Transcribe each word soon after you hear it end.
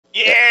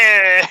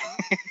Yeah!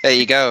 There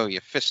you go, you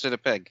fisted a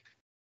pig.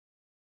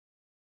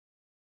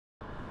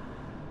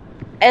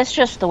 It's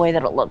just the way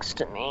that it looks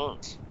to me.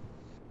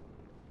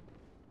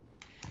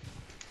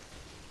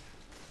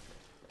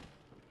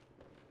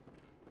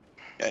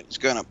 Yeah, he's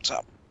going up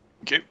top.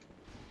 Okay.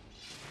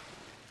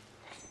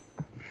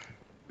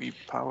 We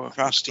power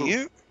Across to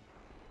you.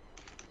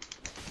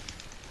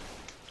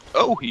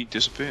 Oh, he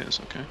disappears,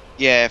 okay.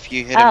 Yeah, if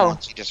you hit him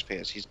once, he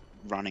disappears. He's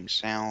running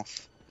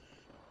south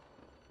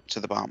to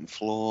the bottom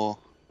floor.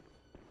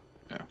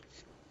 Yeah.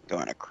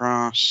 Going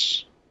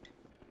across.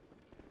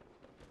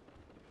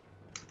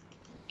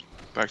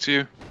 Back to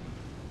you.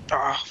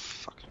 Oh,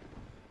 fuck.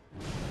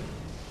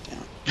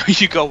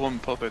 You got one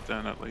puppet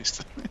then, at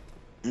least.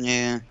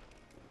 Yeah.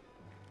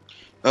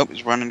 Oh,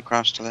 he's running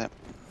across to that.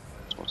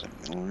 Towards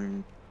that middle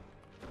room.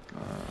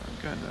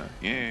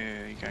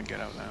 Yeah, you can't get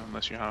out now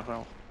unless you're half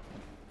health.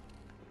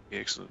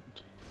 Excellent.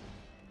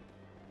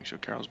 Make sure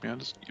Carol's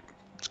behind us. Yep.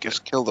 Let's get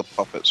Just kill the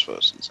puppets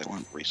first, since they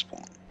won't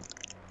respawn.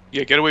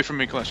 Yeah, get away from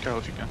Micolash, Carol,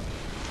 if you can.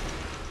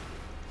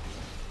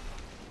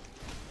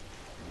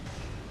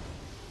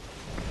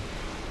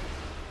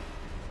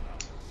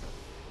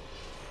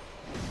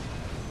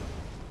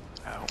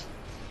 Ow.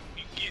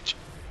 Get you.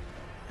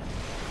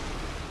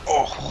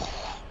 Oh.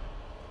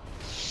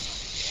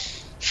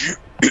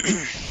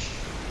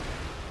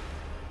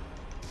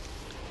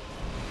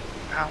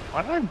 Ow,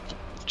 why did I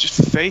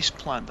just face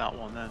plant that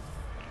one then?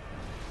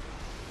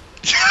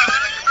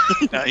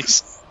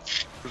 Nice.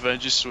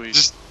 Revenge is sweet.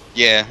 Just,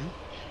 yeah.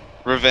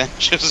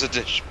 Revenge is a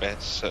dish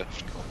best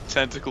served.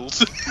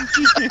 Tentacles.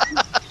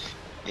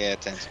 Yeah,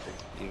 tentacles.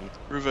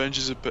 Revenge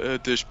is a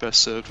dish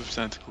best served with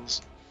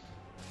tentacles.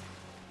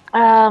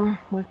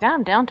 We've got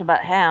him down to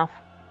about half.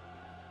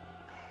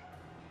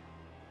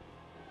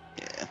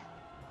 Yeah.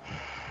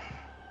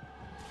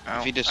 Ow,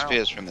 If he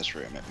disappears from this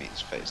room, it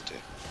means phase 2.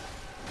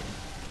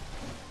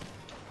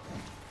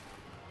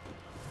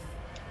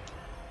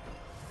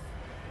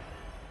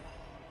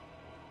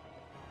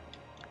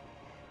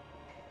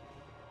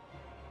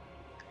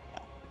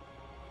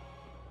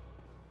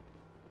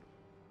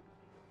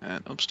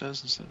 And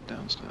upstairs instead of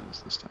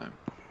downstairs this time.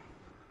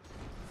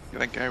 Yeah,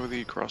 that guy with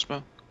the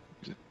crossbow?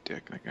 He's a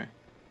dick, that guy.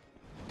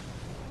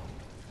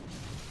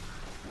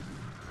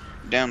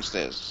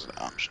 Downstairs is an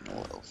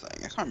optional little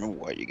thing. I can't remember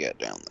what you get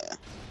down there.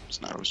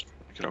 It's not.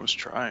 I could always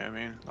try, I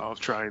mean, I'll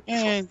try it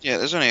Yeah, before. yeah,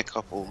 there's only a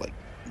couple, like,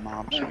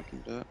 mobs we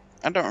can do it.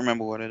 I don't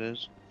remember what it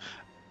is.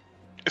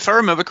 If I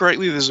remember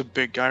correctly, there's a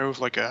big guy with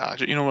like a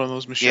hatchet, you know, one of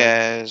those machines.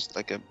 Yeah, there's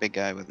like a big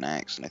guy with an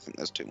axe, and I think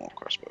there's 2 more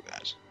crossbow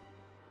guys.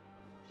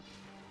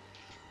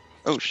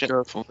 Oh shit.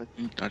 Careful,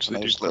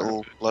 actually Those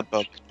little blood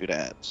bug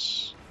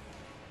doodads.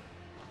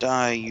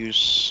 Die, you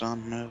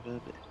son of a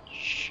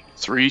bitch.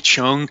 3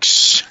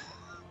 chunks.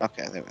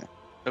 Okay, there we go.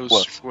 That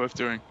was worth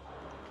doing.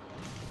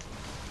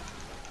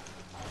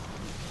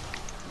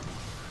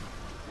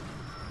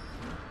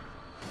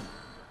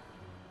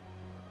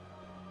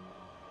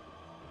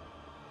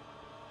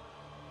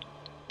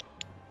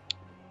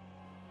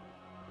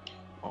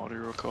 Audio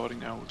recording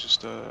now will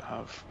just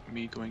have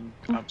me going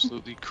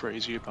absolutely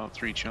crazy about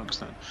 3 chunks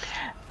then.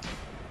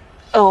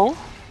 Oh.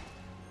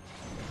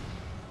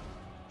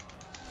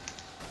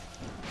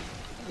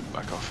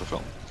 Back off the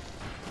film.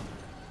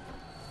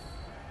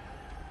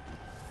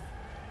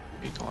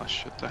 Micolash,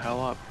 shut the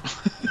hell up.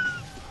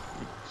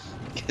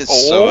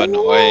 It's so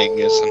annoying,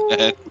 isn't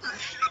it?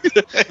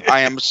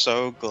 I am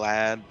so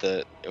glad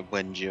that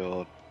when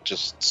you're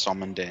just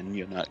summoned in,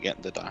 you're not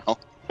getting the dial.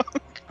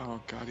 Oh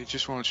god, he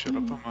just won't shut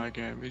up on my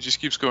game. He just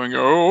keeps going,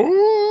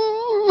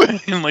 oh,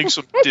 in like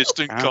some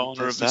distant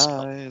corner of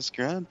this.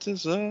 Grant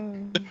his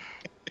eyes.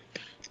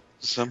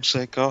 Some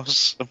say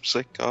cause, some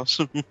say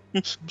awesome.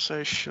 Some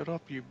say shut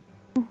up, you.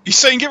 He's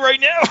saying it right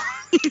now!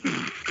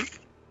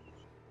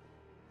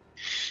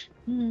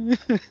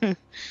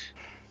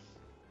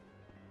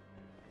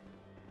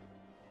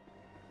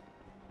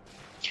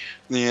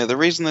 Yeah, the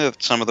reason they're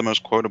some of the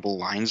most quotable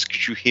lines is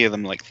because you hear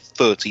them like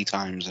 30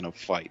 times in a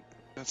fight.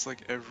 That's like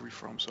every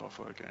From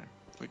Software game.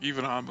 Like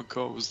even Armored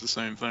Core was the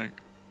same thing.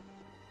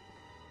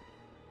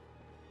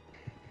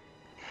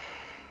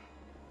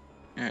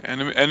 Yeah,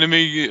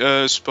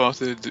 enemy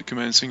spotted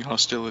commencing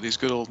hostilities.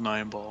 Good old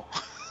 9-ball.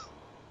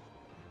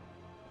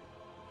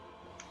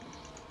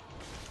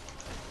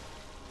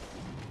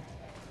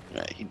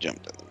 Right, he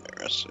jumped in the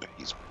mirror, so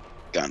he's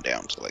gone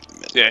down to like the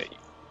middle. Yeah.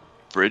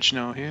 Bridge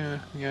now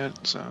here. Yeah,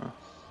 so.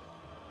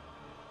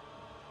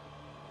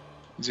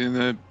 Is he in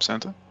the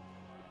center?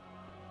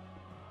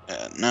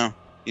 No,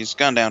 he's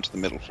gone down to the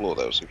middle floor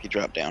though, so if you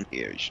drop down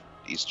here,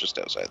 he's just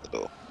outside the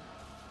door.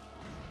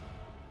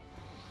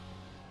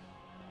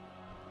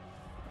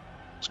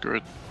 Screw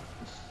it.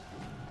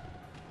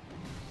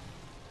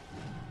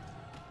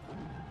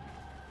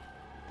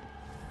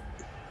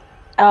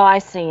 Oh, I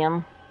see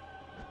him.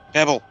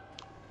 Pebble!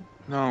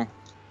 No.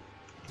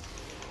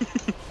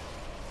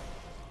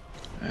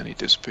 And he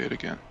disappeared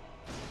again.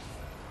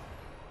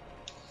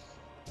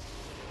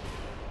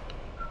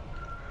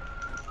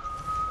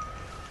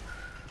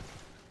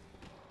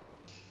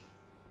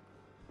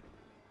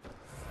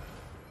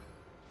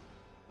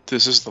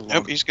 This is the longest.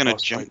 Nope, he's gonna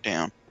boss jump fight.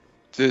 down.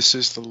 This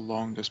is the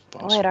longest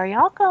boss. Wait, are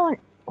y'all going?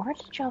 Where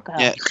did y'all go?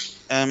 Yeah.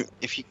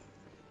 If you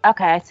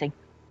Okay, I see.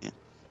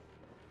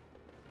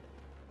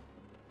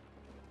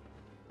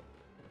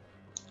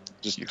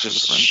 just You just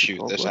should have shoot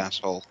run this forward.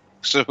 asshole,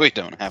 so we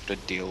don't have to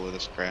deal with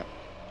this crap.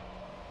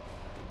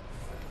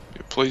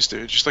 Yeah, please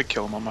do. Just like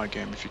kill him on my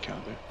game if you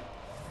can do.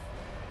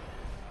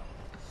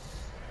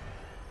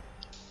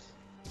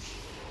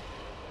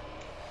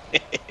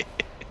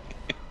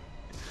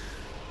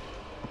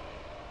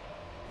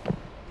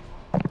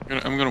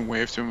 I'm gonna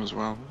wave to him as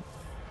well.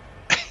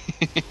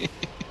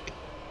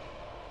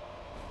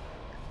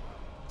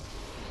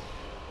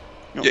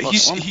 You Yeah, know,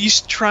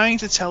 he's trying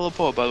to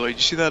teleport. By the way, did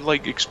you see that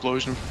like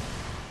explosion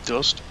of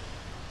dust?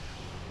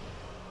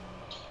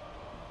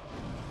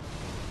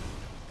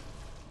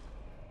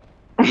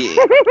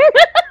 Yeah.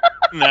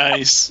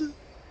 Nice.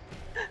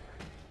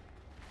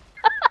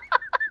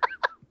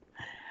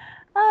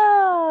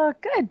 Oh,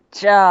 good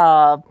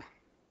job.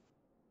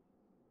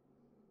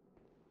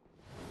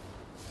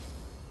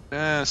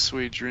 Ah,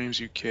 sweet dreams,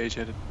 you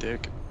cage-headed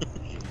dick.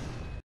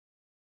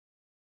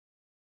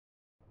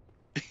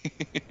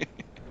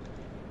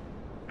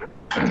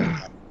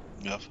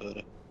 Enough of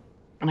it.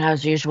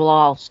 As usual,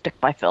 I'll stick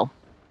by Phil.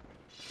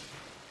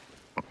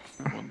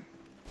 Down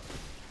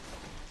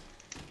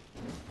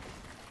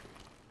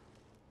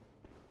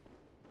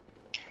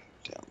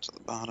to the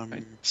bottom.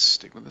 I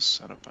stick with this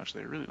setup.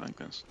 Actually, I really like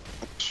this.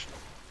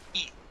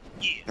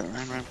 Go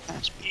round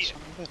past me. Son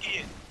of a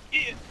bitch.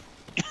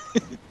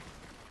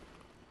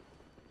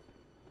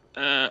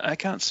 I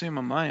can't see him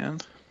on my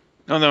end.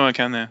 Oh no, I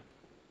can there.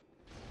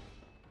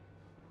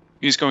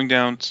 He's going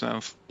down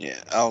south.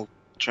 Yeah, I'll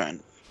try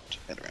and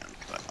head around and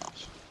cut him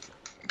off.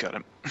 Got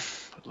him.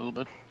 A little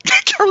bit.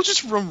 Carol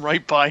just run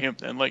right by him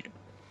then, like,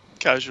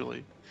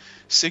 casually.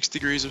 6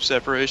 degrees of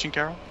separation,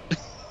 Carol.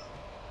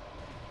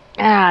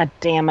 Ah,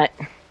 damn it.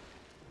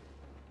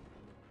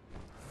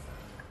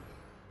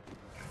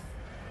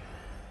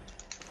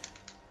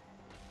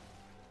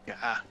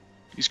 Yeah.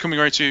 He's coming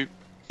right to you.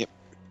 Yep.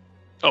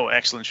 Oh,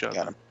 excellent shot.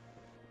 Got him.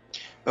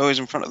 Oh, he's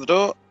in front of the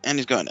door, and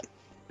he's going in.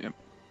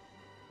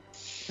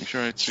 Make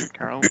sure I shoot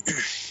Carol. There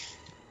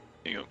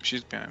you go.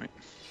 She's behind me.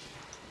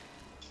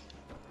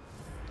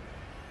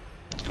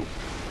 Let's go.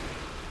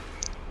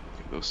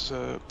 Get those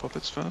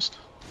puppets first.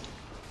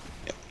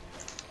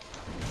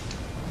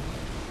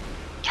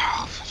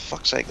 Oh, for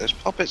fuck's sake, there's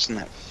puppets in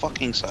that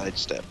fucking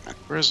sidestep, man.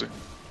 Where is he?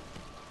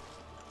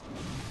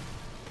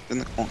 In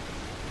the corner.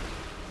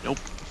 Nope.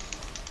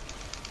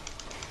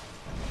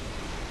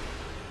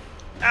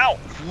 Ow!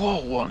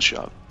 Whoa, one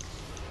shot.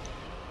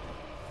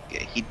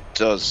 Yeah, he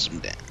does some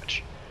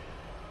damage.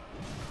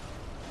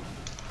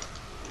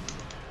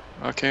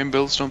 Arcane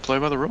builds don't play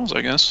by the rules,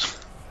 I guess.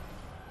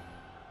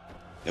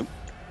 Yep.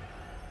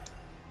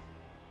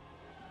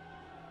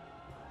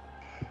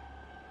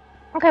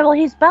 Okay, well,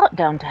 he's about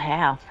down to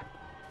half.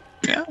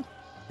 Yeah.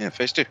 Yeah,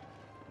 phase 2.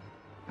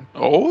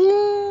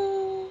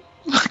 Oh!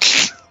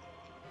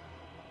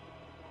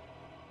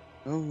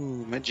 Oh,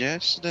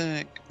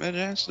 majestic,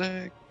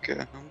 majestic.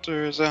 A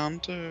hunter is a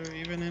hunter,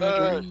 even in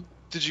a dream.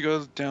 Did you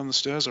go down the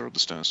stairs or up the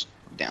stairs?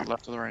 Down.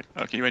 Left or the right?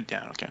 Okay, you went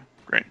down. Okay,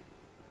 great.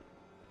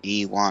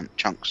 You want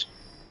chunks.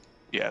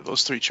 Yeah,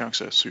 those 3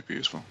 chunks are super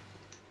useful.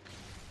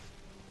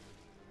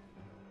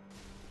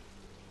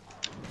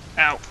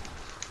 Ow!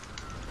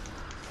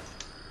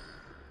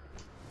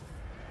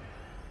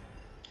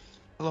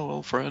 Hello,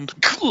 old friend.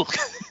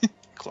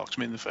 Clocked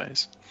me in the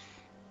face.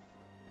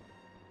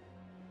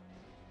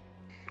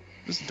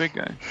 This is the big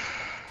guy.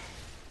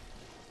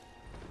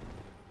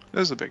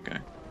 There's the big guy.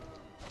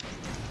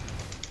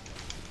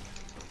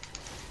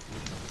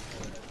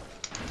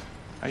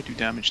 I do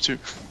damage too.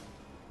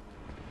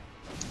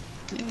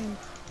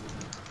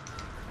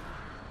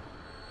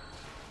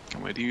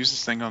 Can't wait to use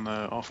this thing on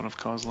the off and off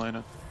cars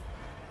later.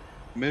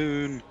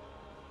 Moon.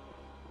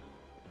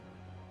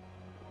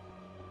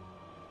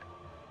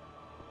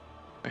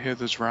 I hear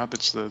there's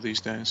rabbits though these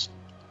days.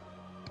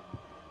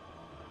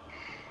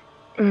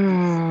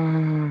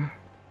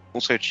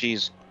 Also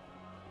cheese.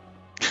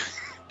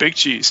 Big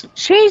cheese.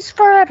 Cheese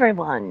for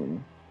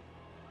everyone.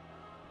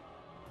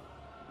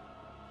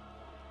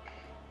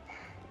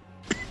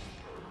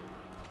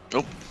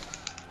 Oh,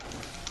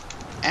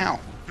 Ow.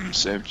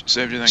 saved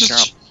you then,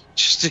 Carol.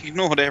 Just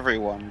ignored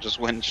everyone, just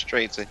went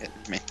straight to hitting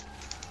me.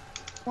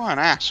 What an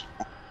asshole.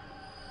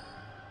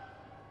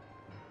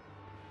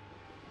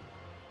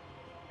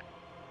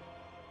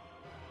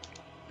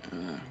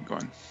 Go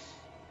on.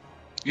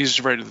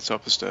 He's right at the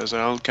top of the stairs.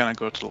 I'll kind of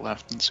go to the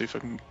left and see if I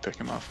can pick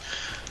him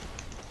off.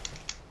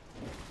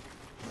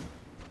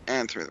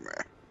 And through the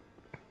mirror.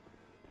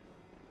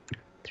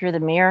 Through the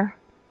mirror.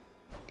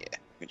 Yeah,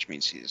 which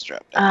means he's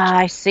dropped down.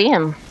 I see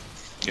him.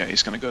 Yeah,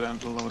 he's gonna go down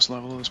to the lowest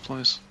level of this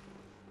place.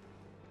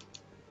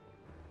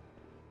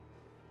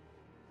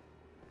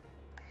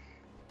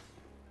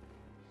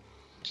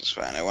 Just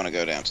fine. I want to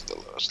go down to the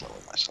lowest level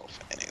myself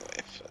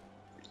anyway.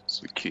 It's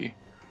the key.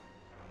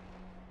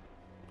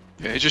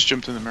 Yeah, he just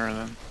jumped in the mirror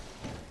then.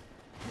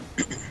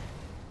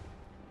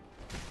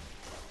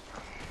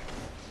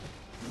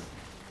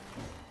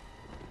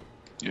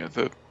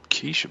 The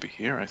key should be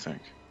here, I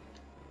think.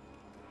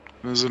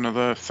 There's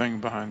another thing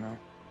behind that.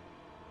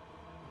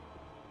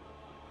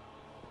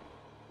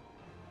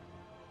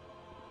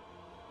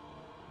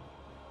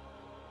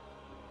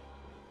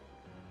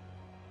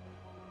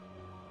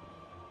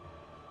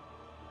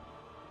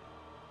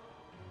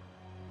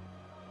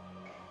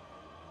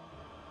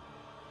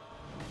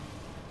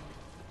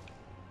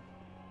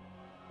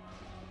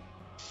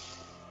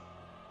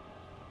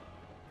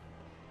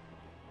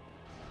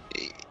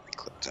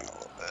 Clipped him a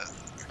little bit.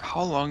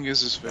 How long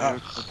is this video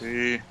gonna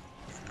be?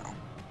 No.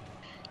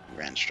 He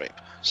ran straight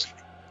past.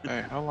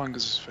 Hey, how long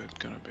is this vid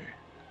gonna be?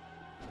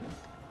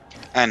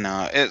 I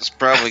know, it's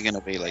probably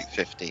gonna be like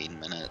 15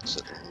 minutes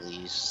at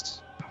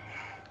least.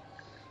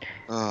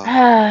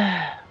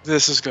 Oh.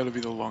 This is gotta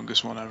be the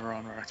longest one ever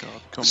on record.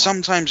 Come on.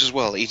 Sometimes as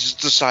well, he just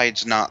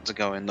decides not to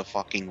go in the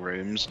fucking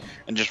rooms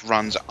and just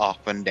runs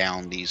up and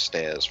down these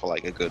stairs for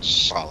like a good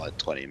solid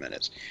 20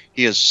 minutes.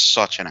 He is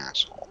such an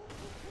asshole.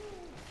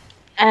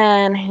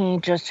 And he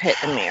just hit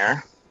the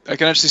mirror. I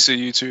can actually see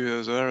you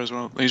two there as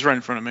well. He's right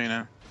in front of me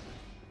now.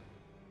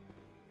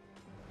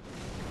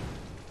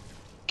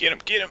 Get him,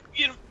 get him,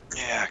 get him!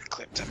 Yeah, I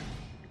clipped him.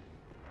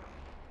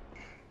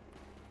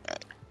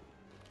 Right.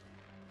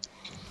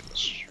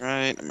 That's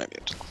right, I might be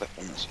able to clip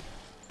him.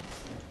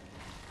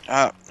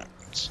 Oh, no,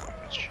 it's not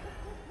much.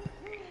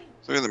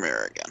 Through the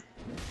mirror again.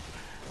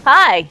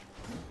 Hi.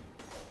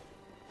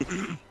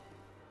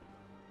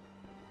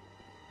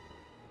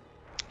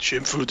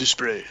 Shameful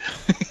display.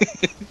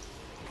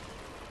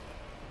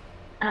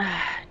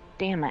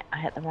 Damn it, I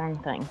hit the wrong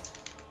thing.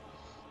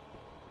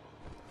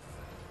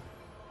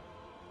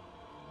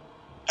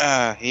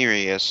 Here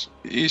he is.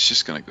 He's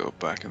just gonna go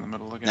back in the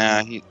middle again.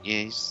 Nah,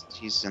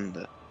 he's in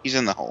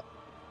the hole.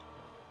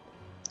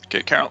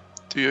 Okay, Carol,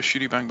 do your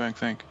shooty bang bang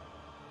thing.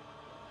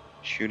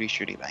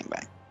 Shooty bang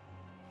bang.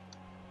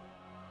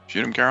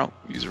 Shoot him, Carol.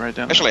 He's right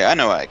down Actually, I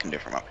know what I can do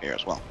from up here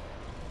as well.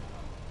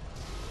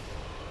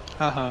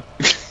 Haha.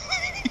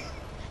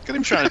 Look at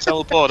him trying to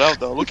teleport out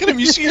though. Look at him,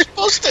 you see he's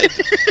busted!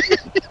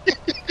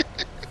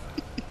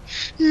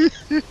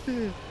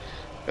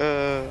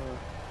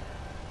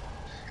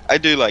 I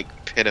do like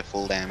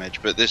pitiful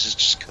damage, but this is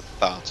just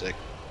cathartic.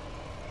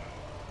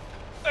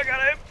 I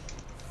got him!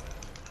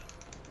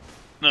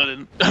 No, I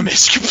didn't. I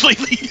missed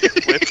completely.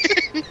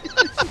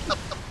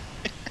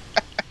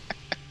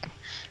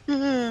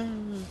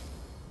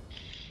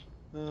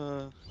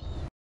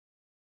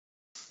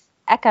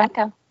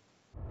 Echo.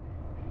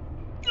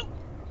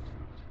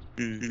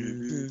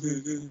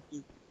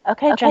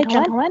 Okay,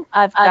 gentlemen.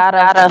 I've got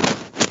a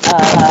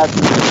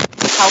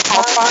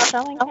health bar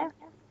showing here.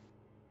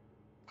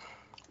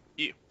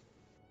 Yeah.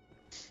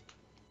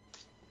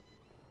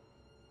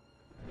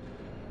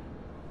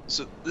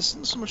 So this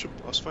isn't so much a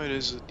boss fight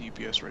as a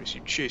DPS race.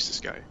 You chase this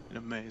guy in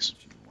a maze.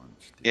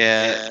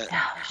 Yeah.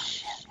 Oh,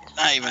 shit.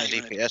 Not even a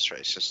DPS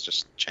race, it's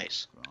just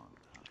chase.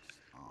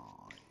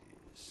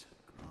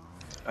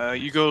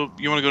 You want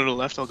to go to the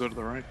left? I'll go to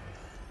the right.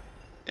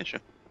 Yeah, sure.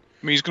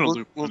 I mean, he's gonna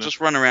loop. We'll just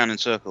run around in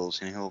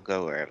circles and he'll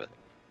go wherever.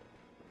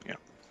 Yeah.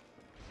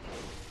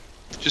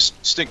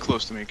 Just stick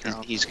close to me,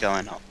 Carol. He's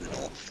going up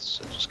north,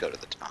 so just go to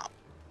the top.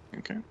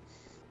 Okay.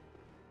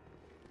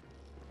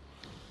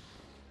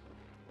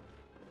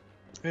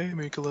 Hey,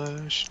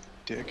 Micolash.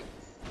 Dick.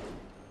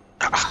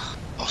 Ah,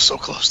 oh, so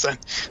close then.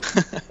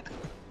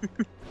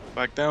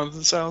 Back down to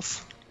the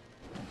south.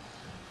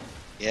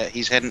 Yeah,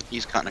 he's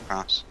cutting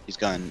across. He's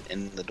going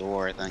in the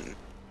door, I think.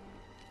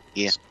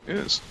 Yeah. It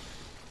is.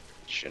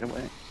 Shit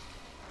away.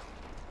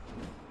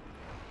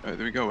 There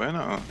we go in.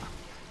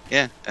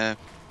 Yeah,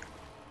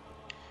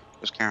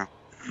 where's Carol?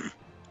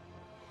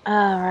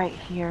 Right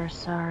here,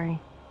 sorry.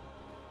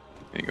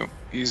 There you go.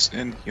 He's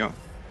in here.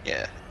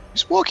 Yeah.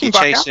 He's walking You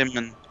back chase out. him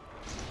and...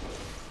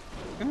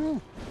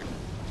 Oh.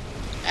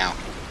 Ow.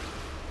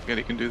 Yeah,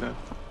 he can do that.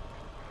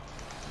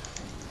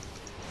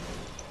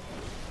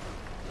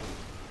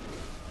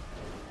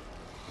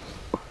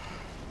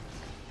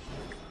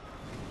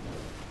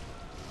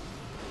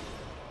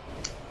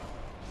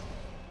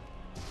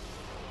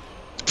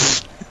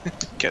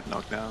 Get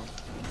knocked down.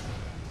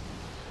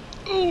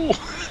 Ooh!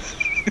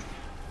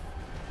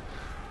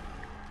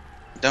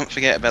 Don't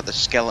forget about the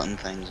skeleton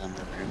things on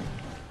the room.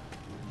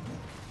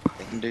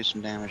 They can do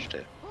some damage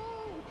too.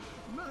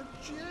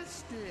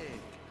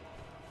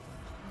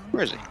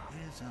 Where is he?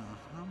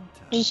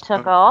 He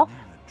took off.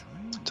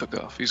 Took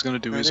off. He's gonna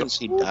do I his didn't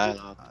see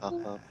dialogue pop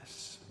up.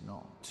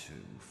 Not too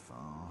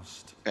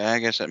fast. Okay, I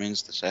guess that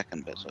means the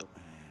second bit's open.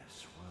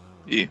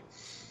 Yeah.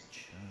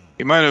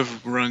 He might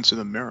have run into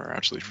the mirror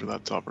actually for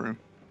that top room.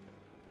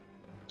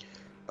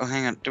 Oh,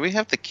 hang on. Do we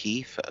have the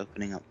key for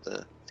opening up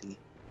the thingy?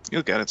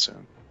 You'll get it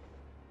soon.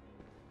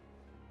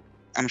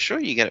 I'm sure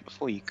you get it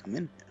before you come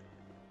in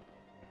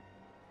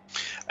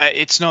here.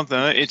 It's not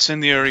there. It's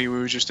in the area we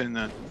were just in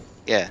then.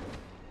 Yeah.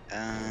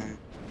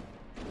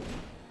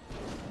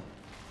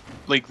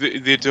 Like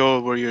the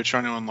door where you're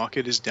trying to unlock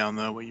it is down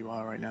there where you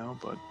are right now,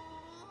 but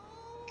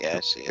Yeah,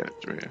 I see get it.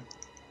 it through here.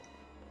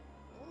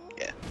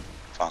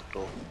 Fog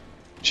door.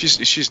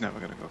 She's never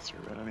gonna go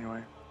through it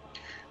anyway.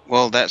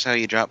 Well, that's how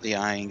you drop the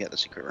eye and get the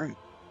secret room.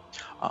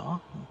 Ah.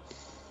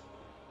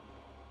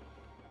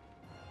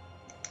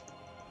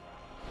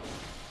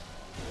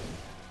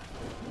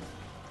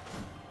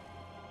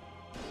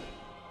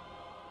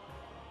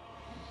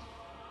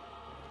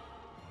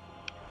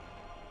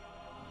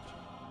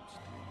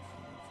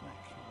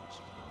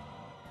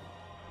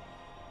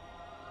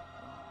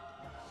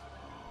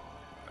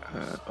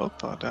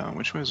 Up or down?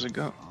 Which way does it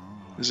go?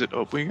 Is it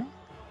up we go?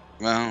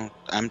 Well,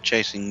 I'm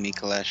chasing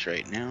Micolash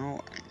right now,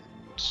 and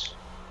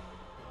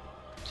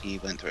he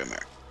went through a mirror.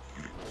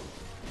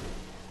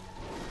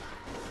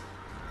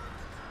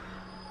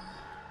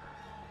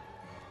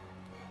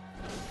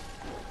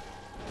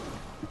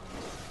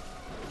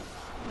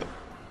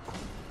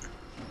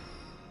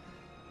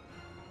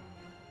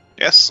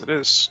 Yes, it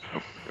is.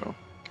 Up we go.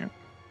 Okay.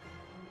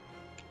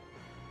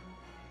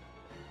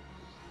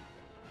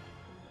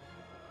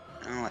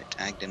 Oh, I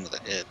tagged him with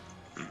a hit.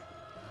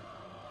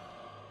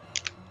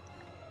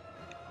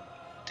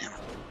 Damn it.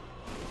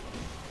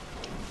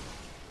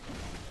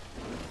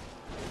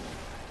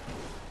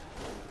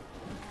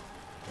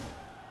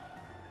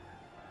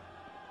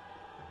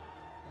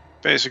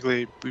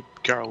 Basically,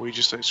 Carol, we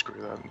just say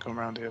screw that and come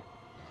around here.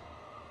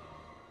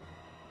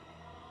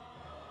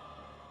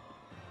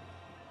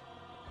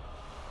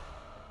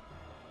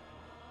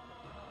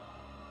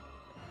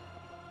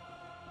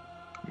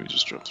 We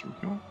just drop through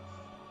here.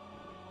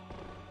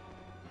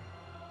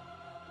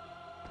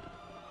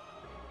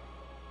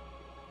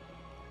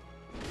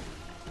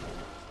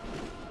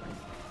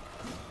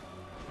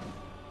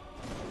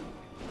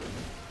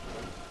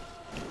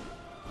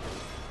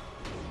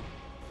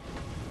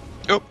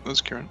 Oh,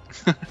 that's Karen.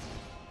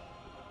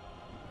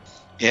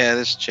 Yeah,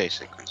 this chase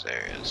sequence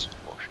area is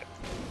bullshit.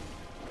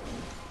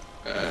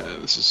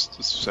 This is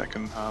the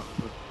second half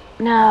of it.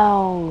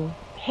 No.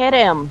 Hit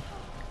him.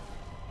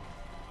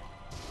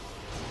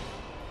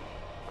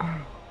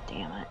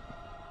 Damn it.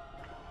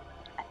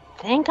 I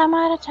think I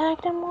might have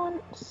tagged him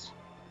once.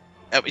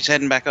 Oh, he's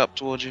heading back up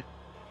towards you.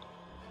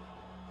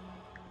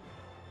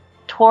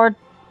 Toward...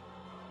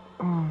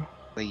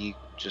 Where you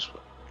just...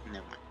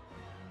 Never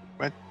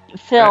mind.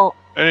 Phil,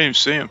 I didn't even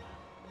see him.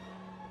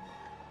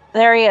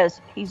 there he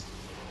is. He's...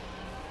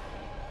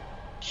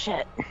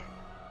 Shit.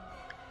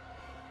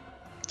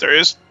 There he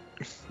is.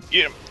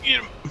 Get him,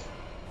 get him.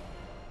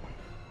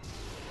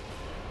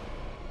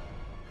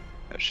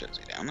 Oh shit, is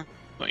he down there?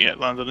 Oh, yeah,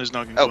 landed his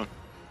noggin. Oh.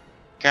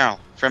 Carol,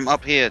 from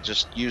up here,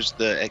 just use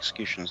the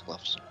executioner's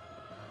gloves.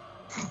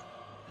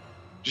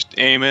 Just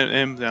aim at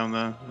him down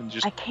there and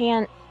just. I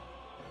can't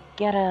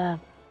get a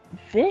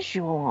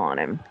visual on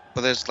him.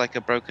 Well, there's like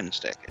a broken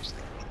staircase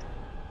thing.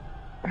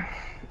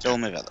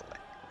 Don't move out of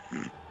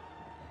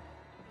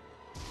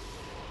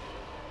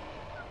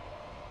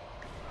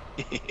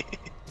the way.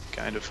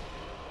 Kind of.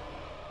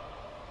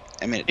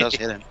 I mean, it does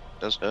hit him. It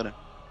does hurt him.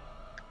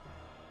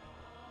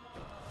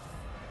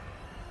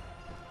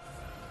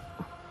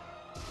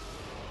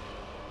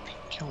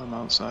 Kill him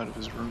outside of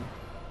his room.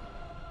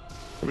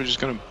 We're just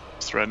gonna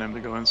threaten him to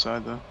go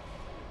inside though.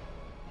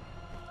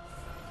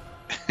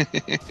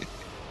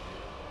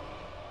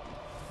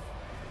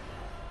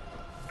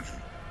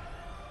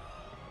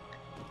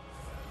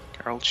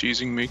 Carol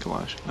cheesing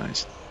Micolash.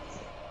 Nice.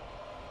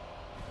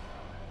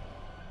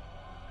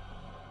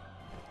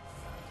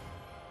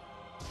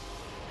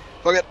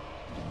 Fuck it.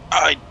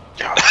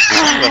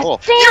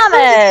 Damn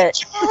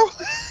it!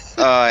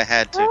 Oh, I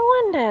had to.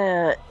 Ruined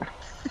it.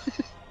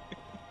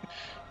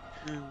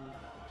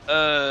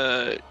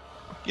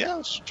 Yeah,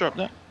 let's just drop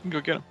that. We can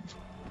go get him.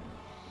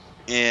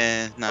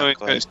 Yeah, not Oh,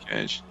 quite. guy's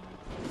cage.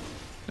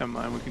 Never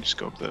mind, we can just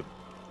go up the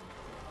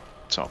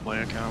top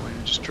layer, can't we?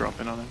 And just drop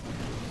in on him.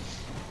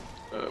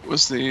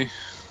 What's the... We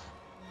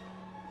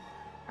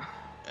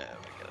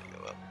gotta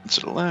go up.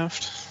 to the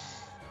left?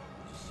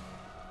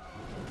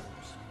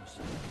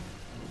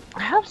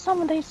 I hope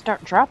some of these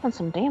start dropping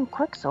some damn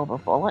Quicksilver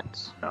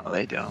bullets. No,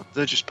 they don't.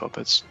 They're just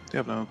puppets. They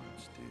have no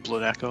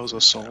blood echoes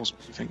or souls or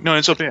anything. No,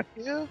 it's up here.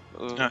 Yeah.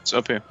 No, it's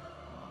up here.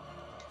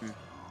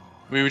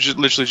 We were just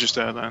literally just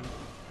there then.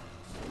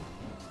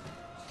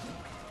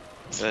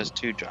 There's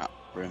 2 drop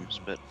rooms,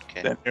 but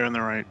okay. Then here on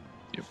the right.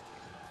 Yep.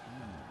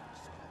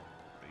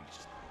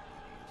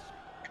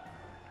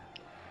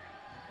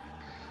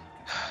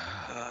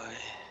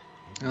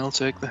 I'll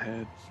take the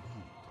head.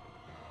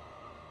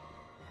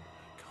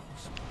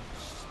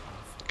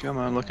 Come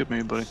on, look at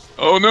me, buddy.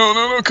 Oh no,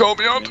 no, no, call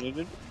me out! Get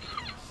him,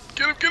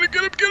 get him,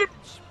 get him, get him!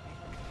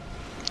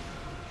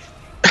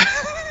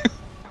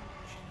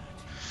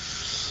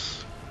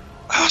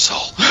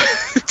 Asshole!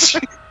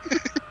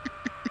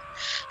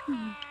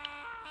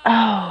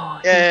 Oh,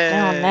 he's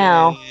down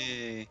now.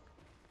 Yay.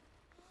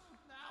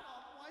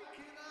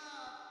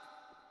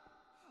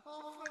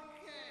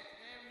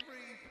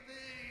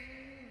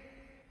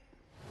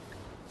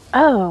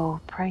 Oh,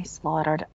 praise Lord.